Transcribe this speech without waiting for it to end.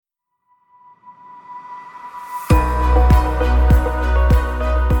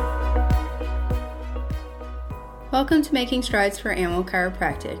Welcome to Making Strides for Animal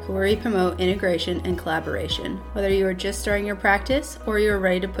Chiropractic, where we promote integration and collaboration. Whether you are just starting your practice or you are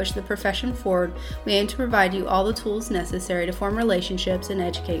ready to push the profession forward, we aim to provide you all the tools necessary to form relationships and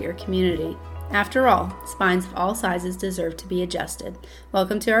educate your community. After all, spines of all sizes deserve to be adjusted.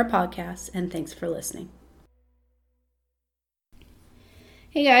 Welcome to our podcast, and thanks for listening.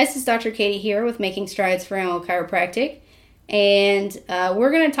 Hey guys, it's Dr. Katie here with Making Strides for Animal Chiropractic. And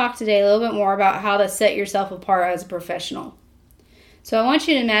we're going to talk today a little bit more about how to set yourself apart as a professional. So I want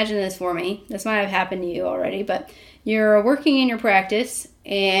you to imagine this for me. This might have happened to you already, but you're working in your practice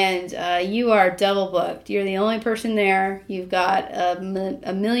and you are double booked. You're the only person there. You've got a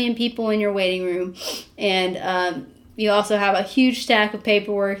million people in your waiting room, and you also have a huge stack of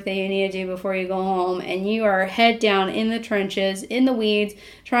paperwork that you need to do before you go home, and you are head down in the trenches, in the weeds,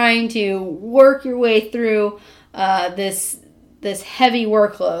 trying to work your way through this heavy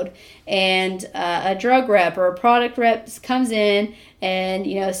workload. And a drug rep or a product rep comes in, and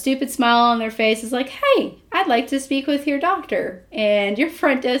a stupid smile on their face is like, "Hey, I'd like to speak with your doctor." And your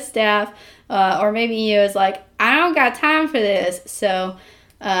front desk staff, or maybe you, is like, "I don't got time for this." So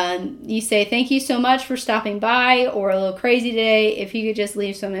you say, "Thank you so much for stopping by," or, "A little crazy today. If you could just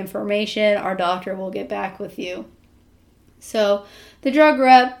leave some information, our doctor will get back with you." So the drug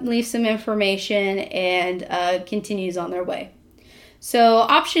rep leaves some information and continues on their way. So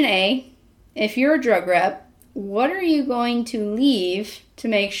option A, if you're a drug rep, what are you going to leave to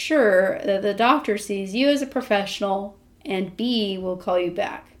make sure that the doctor sees you as a professional and B, will call you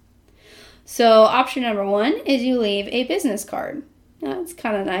back? So option number one is you leave a business card. Now, it's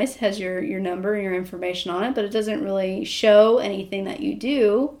kind of nice. It has your number and your information on it, but it doesn't really show anything that you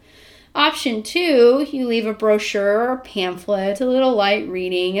do. Option two, you leave a brochure or pamphlet, a little light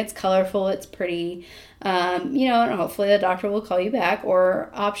reading. It's colorful, it's pretty, and hopefully the doctor will call you back. Or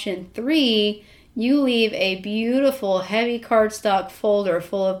option three, you leave a beautiful heavy cardstock folder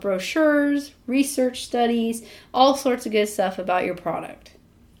full of brochures, research studies, all sorts of good stuff about your product.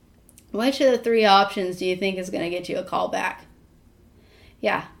 Which of the three options do you think is going to get you a call back?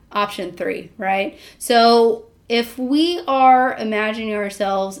 Yeah, option three, right? So if we are imagining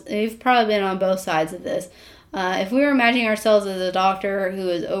ourselves, you've probably been on both sides of this. If we were imagining ourselves as a doctor who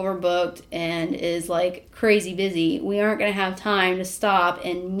is overbooked and is like crazy busy, we aren't going to have time to stop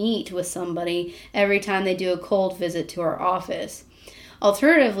and meet with somebody every time they do a cold visit to our office.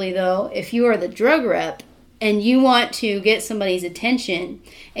 Alternatively, though, if you are the drug rep and you want to get somebody's attention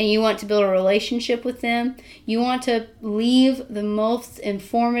and you want to build a relationship with them, you want to leave the most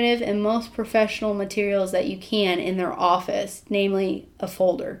informative and most professional materials that you can in their office, namely a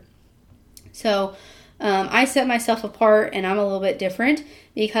folder. So I set myself apart, and I'm a little bit different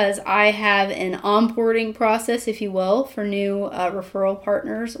because I have an onboarding process, if you will, for new referral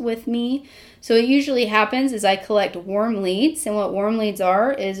partners with me. So what usually happens is I collect warm leads, and what warm leads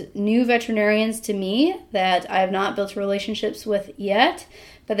are is new veterinarians to me that I have not built relationships with yet,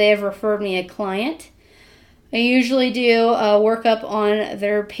 but they have referred me a client. I usually do a workup on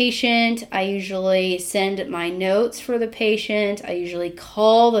their patient. I usually send my notes for the patient. I usually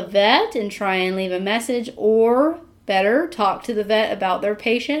call the vet and try and leave a message, or better, talk to the vet about their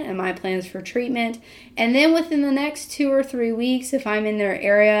patient and my plans for treatment. And then within the next 2 or 3 weeks, if I'm in their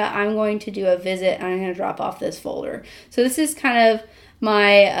area, I'm going to do a visit and I'm going to drop off this folder. So this is kind of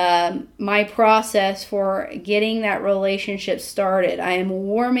my process for getting that relationship started. I am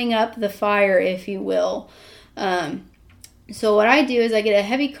warming up the fire, if you will. So what I do is I get a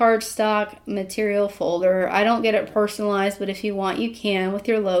heavy cardstock material folder. I don't get it personalized, but if you want, you can, with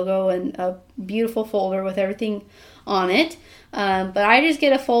your logo and a beautiful folder with everything on it. But I just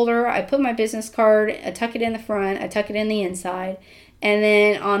get a folder. I put my business card, I tuck it in the front, I tuck it in the inside. And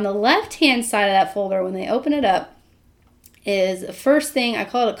then on the left-hand side of that folder, when they open it up, is the first thing, I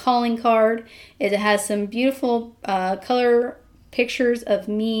call it a calling card. It has some beautiful color pictures of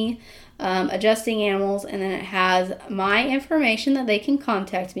me adjusting animals, and then it has my information that they can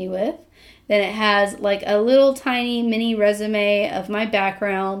contact me with. Then it has like a little tiny mini resume of my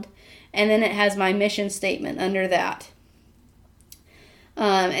background, and then it has my mission statement under that.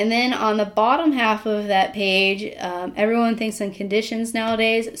 And then on the bottom half of that page, everyone thinks in conditions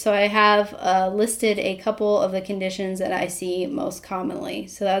nowadays, so I have listed a couple of the conditions that I see most commonly.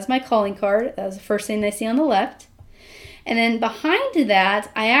 So that's my calling card. That's the first thing they see on the left. And then behind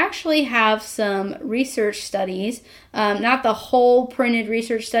that, I actually have some research studies, not the whole printed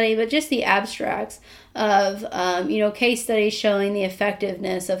research study, but just the abstracts of, case studies showing the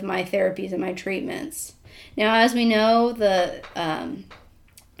effectiveness of my therapies and my treatments. Now, as we know, the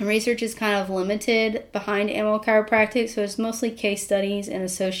research is kind of limited behind animal chiropractic, so it's mostly case studies and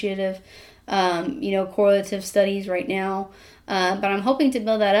associative correlative studies right now. But I'm hoping to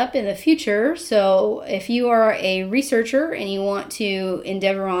build that up in the future. So if you are a researcher and you want to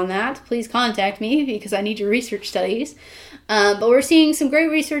endeavor on that, please contact me because I need your research studies. But we're seeing some great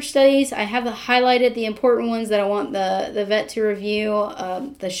research studies. I have highlighted the important ones that I want the vet to review,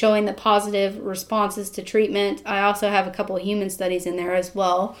 showing the positive responses to treatment. I also have a couple of human studies in there as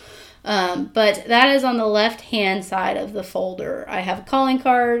well. But that is on the left-hand side of the folder. I have a calling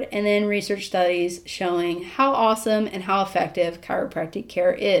card and then research studies showing how awesome and how effective chiropractic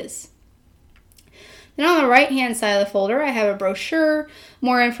care is. Then on the right-hand side of the folder, I have a brochure,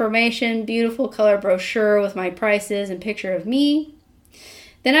 more information, beautiful color brochure with my prices and picture of me.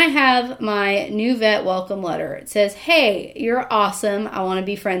 Then I have my new vet welcome letter. It says, hey, you're awesome. I want to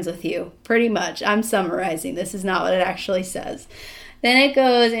be friends with you. Pretty much. I'm summarizing. This is not what it actually says. Then it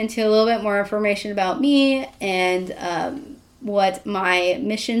goes into a little bit more information about me and what my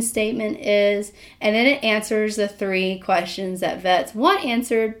mission statement is. And then it answers the 3 questions that vets want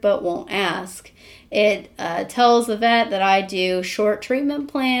answered but won't ask. It tells the vet that I do short treatment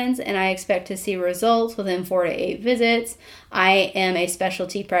plans and I expect to see results within 4 to 8 visits. I am a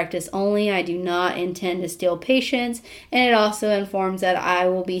specialty practice only. I do not intend to steal patients. And it also informs that I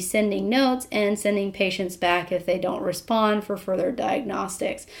will be sending notes and sending patients back if they don't respond for further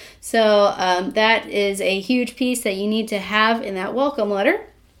diagnostics. So that is a huge piece that you need to have in that welcome letter.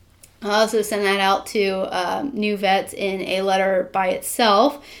 I also send that out to new vets in a letter by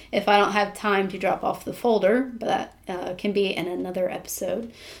itself if I don't have time to drop off the folder, but that can be in another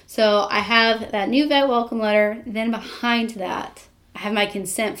episode. So I have that new vet welcome letter. Then behind that, I have my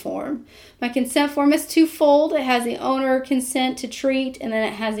consent form. My consent form is twofold. It has the owner consent to treat, and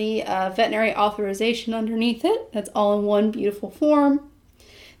then it has the veterinary authorization underneath it. That's all in one beautiful form.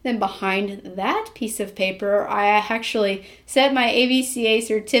 Then behind that piece of paper, I actually set my AVCA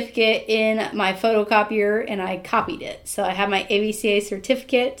certificate in my photocopier and I copied it. So I have my AVCA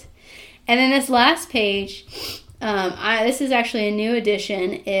certificate. And then this last page, this is actually a new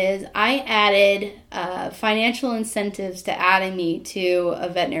addition, is I added financial incentives to adding me to a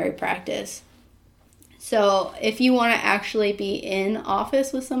veterinary practice. So if you want to actually be in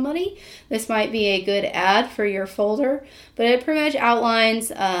office with somebody, this might be a good ad for your folder. But it pretty much outlines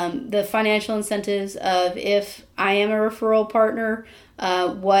the financial incentives of if I am a referral partner,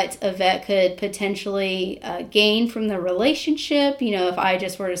 what a vet could potentially gain from the relationship, if I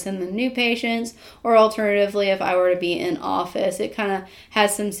just were to send them new patients, or alternatively, if I were to be in office. It kind of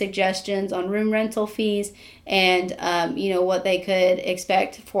has some suggestions on room rental fees and, what they could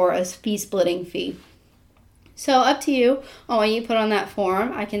expect for a fee splitting fee. So up to you on what you put on that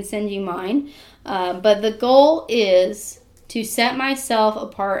form. I can send you mine. But the goal is to set myself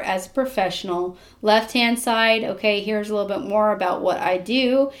apart as a professional. Left-hand side, okay, here's a little bit more about what I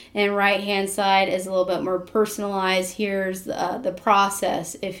do. And right-hand side is a little bit more personalized. Here's the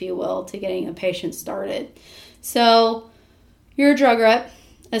process, if you will, to getting a patient started. So you're a drug rep,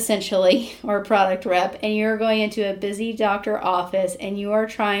 essentially, or a product rep, and you're going into a busy doctor office and you are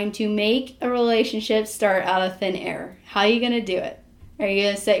trying to make a relationship start out of thin air. How are you going to do it? Are you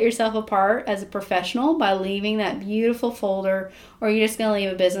going to set yourself apart as a professional by leaving that beautiful folder, or are you just going to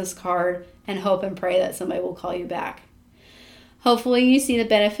leave a business card and hope and pray that somebody will call you back? Hopefully you see the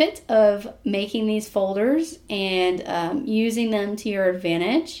benefit of making these folders and using them to your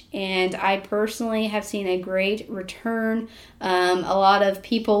advantage. And I personally have seen a great return. A lot of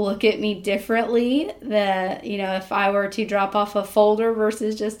people look at me differently. If I were to drop off a folder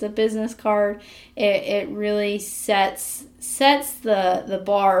versus just a business card, it really sets the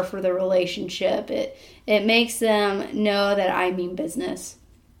bar for the relationship. It makes them know that I mean business.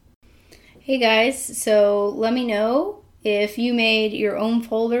 Hey guys, so let me know if you made your own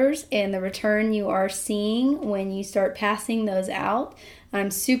folders and the return you are seeing when you start passing those out. I'm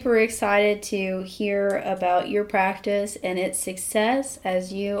super excited to hear about your practice and its success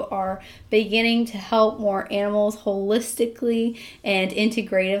as you are beginning to help more animals holistically and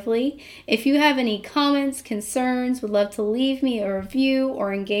integratively. If you have any comments, concerns, would love to leave me a review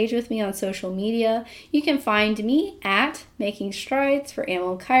or engage with me on social media, you can find me at Making Strides for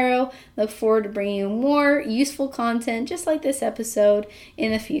Animal Chiro. Look forward to bringing you more useful content just like this episode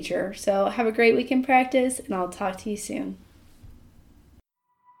in the future. So have a great week in practice, and I'll talk to you soon.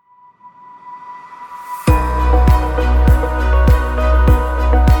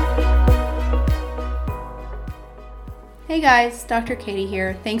 Hey guys, Dr. Katie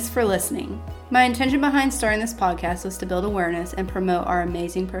here. Thanks for listening. My intention behind starting this podcast was to build awareness and promote our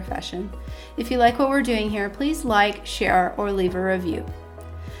amazing profession. If you like what we're doing here, please like, share, or leave a review.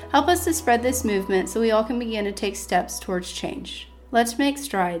 Help us to spread this movement so we all can begin to take steps towards change. Let's make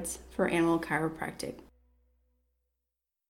strides for animal chiropractic.